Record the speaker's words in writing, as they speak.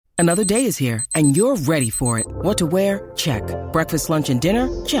Another day is here, and you're ready for it. What to wear? Check. Breakfast, lunch, and dinner?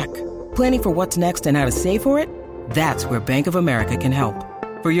 Check. Planning for what's next and how to save for it? That's where Bank of America can help.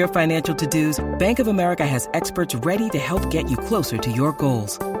 For your financial to-dos, Bank of America has experts ready to help get you closer to your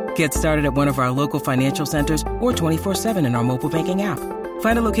goals. Get started at one of our local financial centers or 24/7 in our mobile banking app.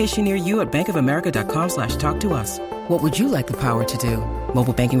 Find a location near you at bankofamerica.com/talktous. What would you like the power to do?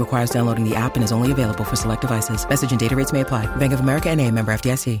 Mobile banking requires downloading the app and is only available for select devices. Message and data rates may apply. Bank of America N.A., member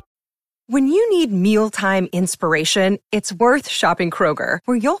FDIC. When you need mealtime inspiration, it's worth shopping Kroger,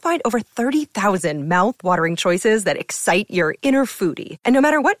 where you'll find over 30,000 mouth-watering choices that excite your inner foodie. And no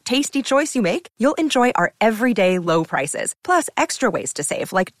matter what tasty choice you make, you'll enjoy our everyday low prices, plus extra ways to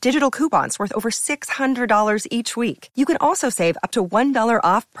save, like digital coupons worth over $600 each week. You can also save up to $1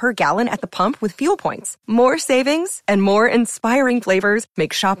 off per gallon at the pump with fuel points. More savings and more inspiring flavors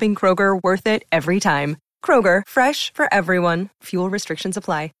make shopping Kroger worth it every time. Kroger, fresh for everyone. Fuel restrictions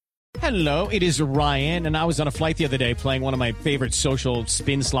apply. Hello, it is Ryan, and I was on a flight the other day playing one of my favorite social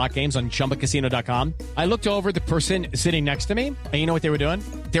spin slot games on ChumbaCasino.com. I looked over at the person sitting next to me, and you know what they were doing?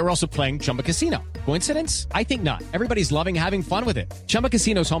 They were also playing Chumba Casino. Coincidence? I think not. Everybody's loving having fun with it. Chumba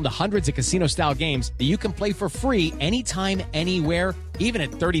Casino is home to hundreds of casino-style games that you can play for free anytime, anywhere, even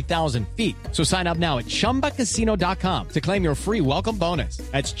at 30,000 feet. So sign up now at ChumbaCasino.com to claim your free welcome bonus.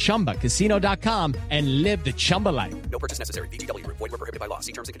 That's ChumbaCasino.com and live the Chumba life. No purchase necessary. VGW. Void where prohibited by law.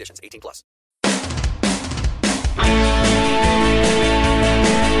 See terms and conditions. 18+.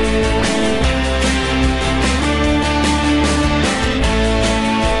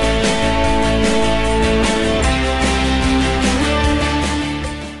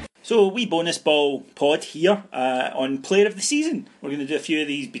 So, wee bonus ball pod here on Player of the Season. We're going to do a few of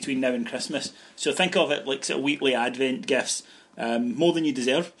these between now and Christmas. So think of it like sort of weekly Advent gifts. More than you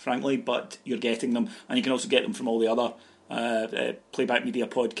deserve, frankly, but you're getting them. And you can also get them from all the other Playback Media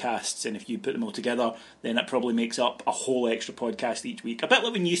podcasts. And if you put them all together, then it probably makes up a whole extra podcast each week. A bit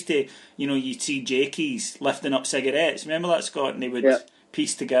like when you used to, you'd see Jakies lifting up cigarettes. Remember that, Scott? And they would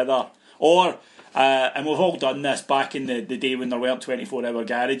piece together. Or... and we've all done this back in the day when there weren't 24-hour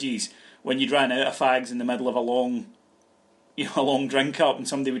garages, when you'd ran out of fags in the middle of a long drink up, and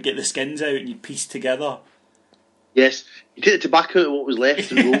somebody would get the skins out and you'd piece together. Yes, you take the tobacco out of what was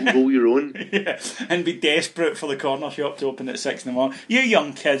left and roll your own. Yeah, and be desperate for the corner shop to open at 6 in the morning. You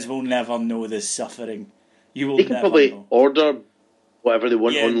young kids will never know this suffering. You will. They can probably order whatever they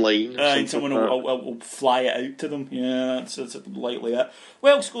want online. And someone will fly it out to them. Yeah, that's likely it.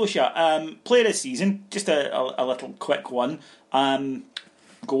 Well, Scotia, player of the season, just a little quick one.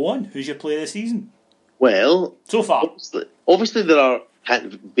 Go on, who's your player of the season? Well, so far. Obviously there are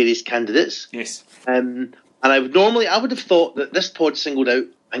various candidates. Yes. And I would have thought that this pod singled out,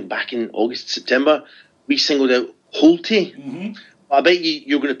 I think back in August, September, we singled out Holty. Mm-hmm. I bet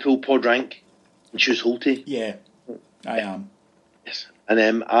you're going to pull pod rank and choose Holty. Yeah, I am. Yes.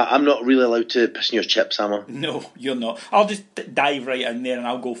 And I'm not really allowed to piss in your chips, am I? No, you're not. I'll just dive right in there and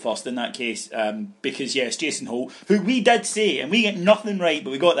I'll go first in that case. Because, yes, Jason Holt, who we did say, and we get nothing right,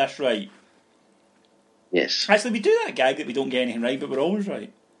 but we got this right. Yes. Actually, we do that gag that we don't get anything right, but we're always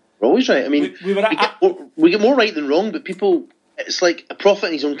right. We're always right. I mean, we get more right than wrong, but people... It's like a prophet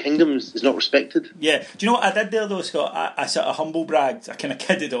in his own kingdom is not respected. Yeah. Do you know what I did there, though, Scott? I sort of humble bragged. I kind of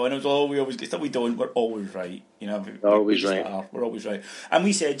kidded on. I was, we always get stuff we don't. We're always right. We're always right. We're always right. And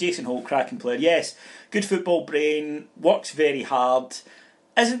we said, Jason Holt, cracking player. Yes, good football brain, works very hard,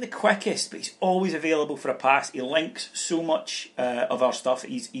 isn't the quickest, but he's always available for a pass. He links so much of our stuff.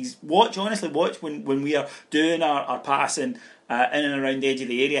 He's watch when we are doing our passing in and around the edge of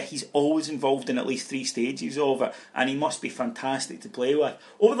the area. He's always involved in at least 3 stages of it, and he must be fantastic to play with.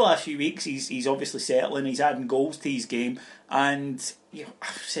 Over the last few weeks, he's obviously settling. He's adding goals to his game, and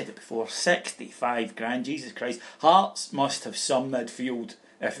I've said it before, 65 grand. Jesus Christ, Hearts must have some midfield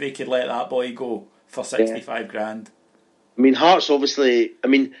if they could let that boy go for 65 grand. I mean, Hearts obviously... I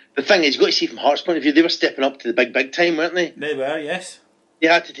mean, the thing is, you've got to see from Hearts' point of view, they were stepping up to the big time, weren't they? They were, yes. They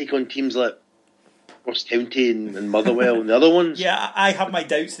had to take on teams like Ross County and Motherwell and the other ones. Yeah, I have my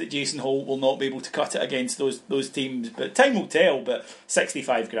doubts that Jason Holt will not be able to cut it against those teams, but time will tell. But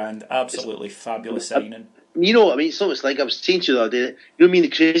 65 grand, absolutely fabulous signing. It's not it's like I was saying to you the other day. The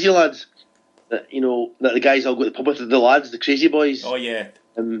crazy lads that that the guys I'll go to the pub with, the lads, the crazy boys. Oh yeah.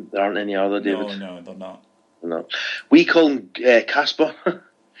 There aren't any other, David. No, they're not. No, we call him Casper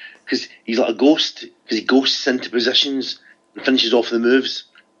because he's like a ghost because he ghosts into positions and finishes off the moves.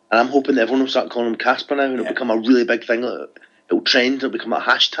 And I'm hoping that everyone will start calling him Casper now, and it'll become a really big thing. It'll trend. It'll become a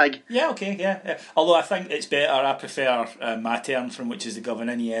hashtag. Yeah, okay, yeah. Although I think it's better. I prefer my term from which is the Govan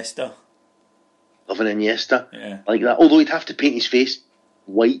Iniesta. Govan Iniesta, yeah, like that. Although he'd have to paint his face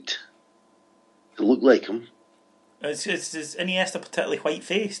white to look like him. Is Iniesta particularly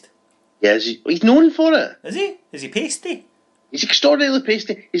white-faced? Yeah, he's known for it. Is he? Is he pasty? He's extraordinarily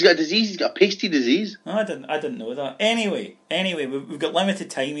pasty. He's got a disease. He's got a pasty disease. Oh, I didn't know that. Anyway, we've got limited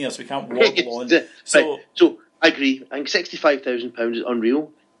time here, so we can't waddle on. So I agree. I think £65,000 is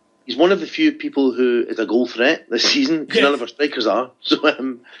unreal. He's one of the few people who is a goal threat this season, because none of our strikers are. So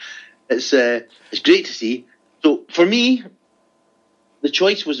it's great to see. So for me, the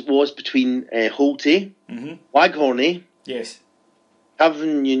choice was between Holte, Waghorney, yes,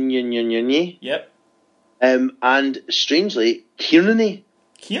 Cavagna, yep, and strangely Kearney.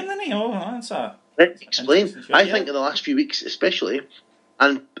 Oh, that's a... Let's explain. I think in the last few weeks especially,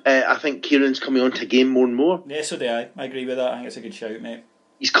 and I think Kieran's coming on to game more and more. Yeah, so do I. I agree with that. I think it's a good shout, mate.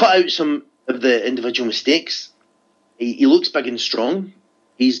 He's cut out some of the individual mistakes. He looks big and strong.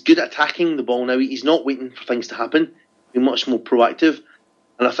 He's good at attacking the ball now. He's not waiting for things to happen. He's much more proactive.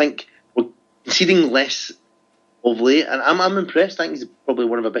 And I think we're conceding less of late. And I'm impressed. I think he's probably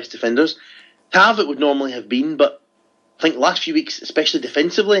one of our best defenders. Tav it would normally have been, but I think last few weeks, especially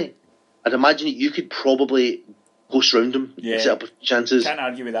defensively, I'd imagine you could probably post round him and set up a few chances. Can't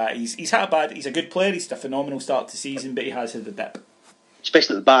argue with that. He's a good player. He's had a phenomenal start to the season, but he has had the dip.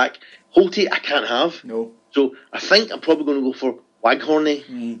 Especially at the back. Holte, I can't have. No. So I think I'm probably going to go for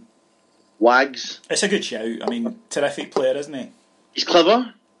Waghorney. Wags. It's a good shout. I mean, terrific player, isn't he? He's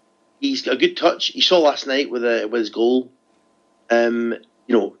clever. He's got a good touch. You saw last night with his goal. 20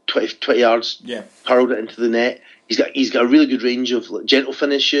 yards. Yeah. Hurled it into the net. He's got a really good range of gentle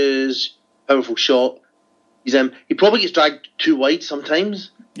finishes, powerful shot. He probably gets dragged too wide sometimes.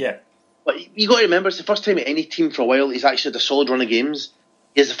 Yeah. But you got to remember, it's the first time at any team for a while he's actually had a solid run of games.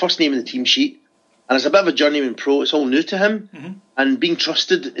 He has the first name in the team sheet, and it's a bit of a journeyman pro. It's all new to him, and being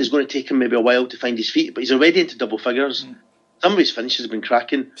trusted is going to take him maybe a while to find his feet. But he's already into double figures. Some of his finishes have been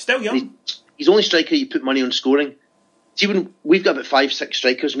cracking. Still young. He's the only striker you put money on scoring. See, when we've got about 5-6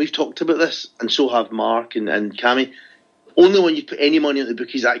 strikers, and we've talked about this, and so have Mark and Cammy. Only one you put any money on the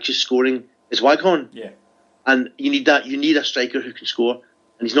bookies actually scoring is Waghorn. Yeah. And you need that. You need a striker who can score.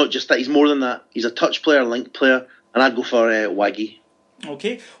 And he's not just that, he's more than that. He's a touch player, link player, and I'd go for Waggy.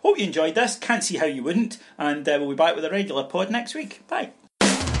 Okay, hope you enjoyed this. Can't see how you wouldn't. And we'll be back with a regular pod next week. Bye.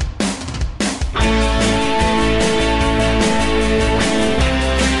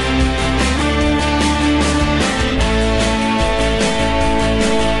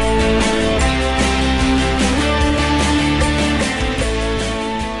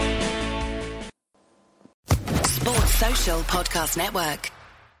 Sports Social Podcast Network.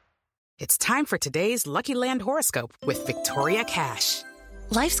 It's time for today's Lucky Land horoscope with Victoria Cash.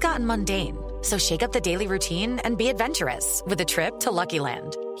 Life's gotten mundane, so shake up the daily routine and be adventurous with a trip to Lucky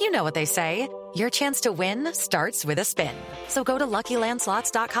Land. You know what they say. Your chance to win starts with a spin. So go to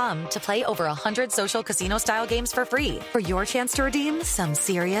LuckyLandSlots.com to play over 100 social casino-style games for free for your chance to redeem some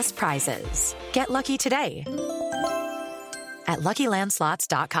serious prizes. Get lucky today at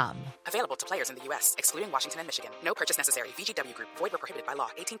LuckyLandSlots.com. Available to players in the U.S., excluding Washington and Michigan. No purchase necessary. VGW Group. Void where prohibited by law.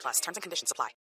 18+. Terms and conditions apply.